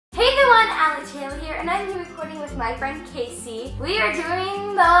Ally Taylor here, and I'm here recording with my friend Kacy. We are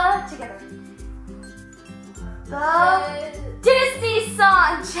doing the Disney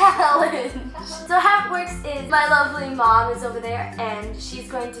Song Challenge. So how it works is my lovely mom is over there, and she's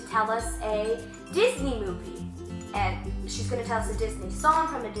going to tell us a Disney movie. And she's going to tell us a Disney song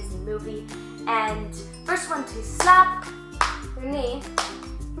from a Disney movie. And first one to slap your knee.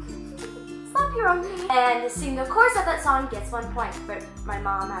 Slap your own knee. And sing the chorus of that song gets 1 point. But my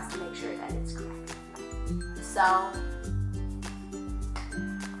mom has to make sure that it's correct. So,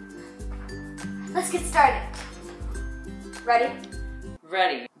 let's get started. Ready?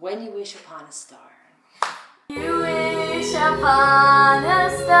 Ready. When you wish upon a star. You wish upon a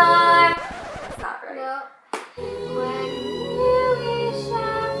star. That's not right. No. When you wish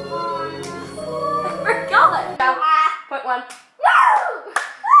upon a star. I forgot. Point one. No!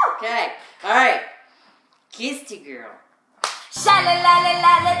 Okay. Alright. Kissy girl.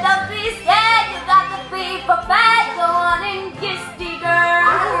 Sha-la-la-la-la-la, don't be scared. You got the people back. Go on and kiss the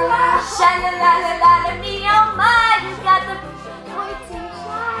girl. Sha-la-la-la-la-la, me oh my. You got the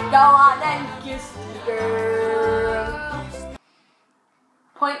go on and kiss the girl.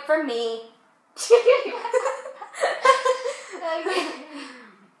 Point for me.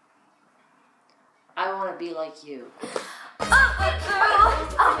 I want to be like you. I want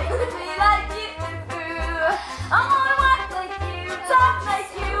to be like you. I want to walk like you, talk like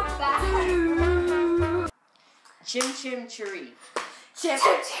you. Chim chim chiree. Chim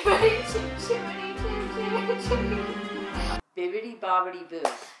chim chim chim chim chim. Bibbidi bobbidi boo.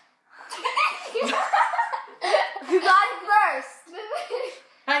 Who got it first?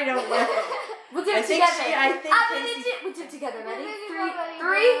 I don't know. We'll do it think together. Kacy. We'll do it together. Ready? Three,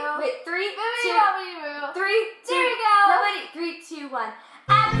 two. Here we go. Nobody. 3, 2, 1.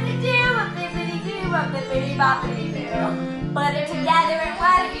 Bibbidi-doo, a bibbidi-doo, a bibbidi-boppidi-boo. Put it together and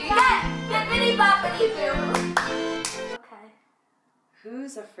what have you got? Bibbidi-boppidi-boo. Okay.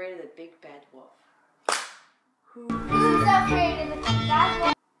 Who's afraid of the big bad wolf? Who's afraid of the big bad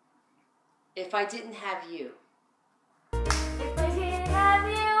wolf? If I didn't have you. If I didn't have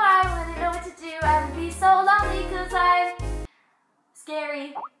you, I wouldn't know what to do. I would be so lonely because I'm a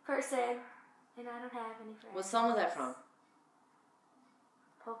scary person and I don't have any friends. What song was that from?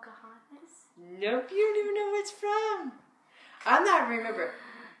 Pocahontas? Nope, you don't even know what it's from. I'm not remember.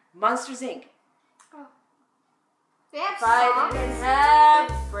 Monsters Inc. Oh. They have If I songs? didn't have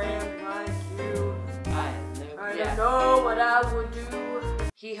a friend like you, I don't know what I would do.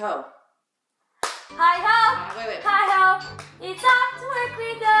 Hee ho. Hi ho! Wait. Hi ho! It's off to work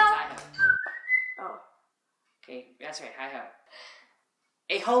we go! Hi ho. Oh. Okay, that's right. Hi ho.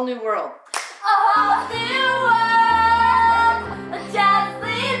 A whole new world. A whole new world, a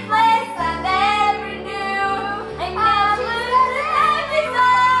dazzling place I never knew. I never every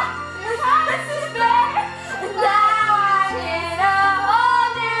song, this is fair. And now I'm in a whole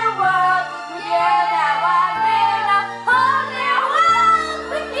new world with you. Now I'm in a whole new world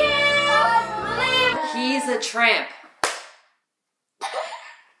with you. Believe He's a tramp.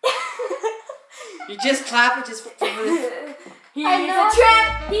 You just clap it just for he's a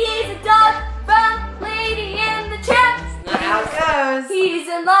tramp, he's a dog from Lady and the Tramp. That's not how it goes. He's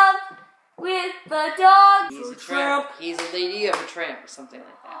in love with the dog. He's a tramp. He's a lady of a tramp or something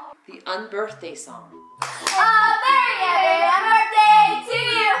like that. The unbirthday song. A very happy birthday to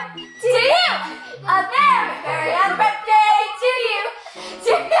you, to you. A very, very happy birthday to you,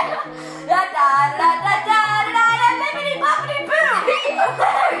 to you. Da da da da da da da da bippity boppity boo. A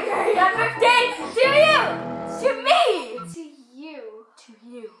very, very happy birthday to you, to me, To you. to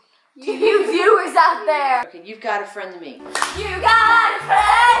you, to you viewers out there. Okay, you've got a friend in me. You got a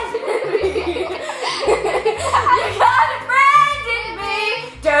friend in me. You got a friend in me.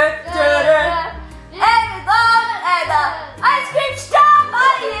 Da, da, da. And the love and the ice cream shop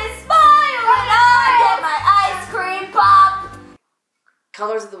body is spoiled when I get my ice cream pop.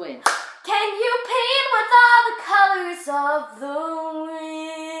 Colors of the Wind. Can you paint with all the colors of the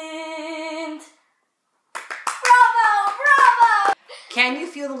wind? Bravo, bravo. Can you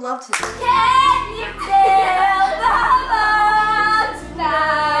feel the love tonight? Can you feel the love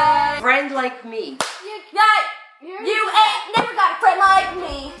tonight? Friend like me. You ain't never got a friend like me.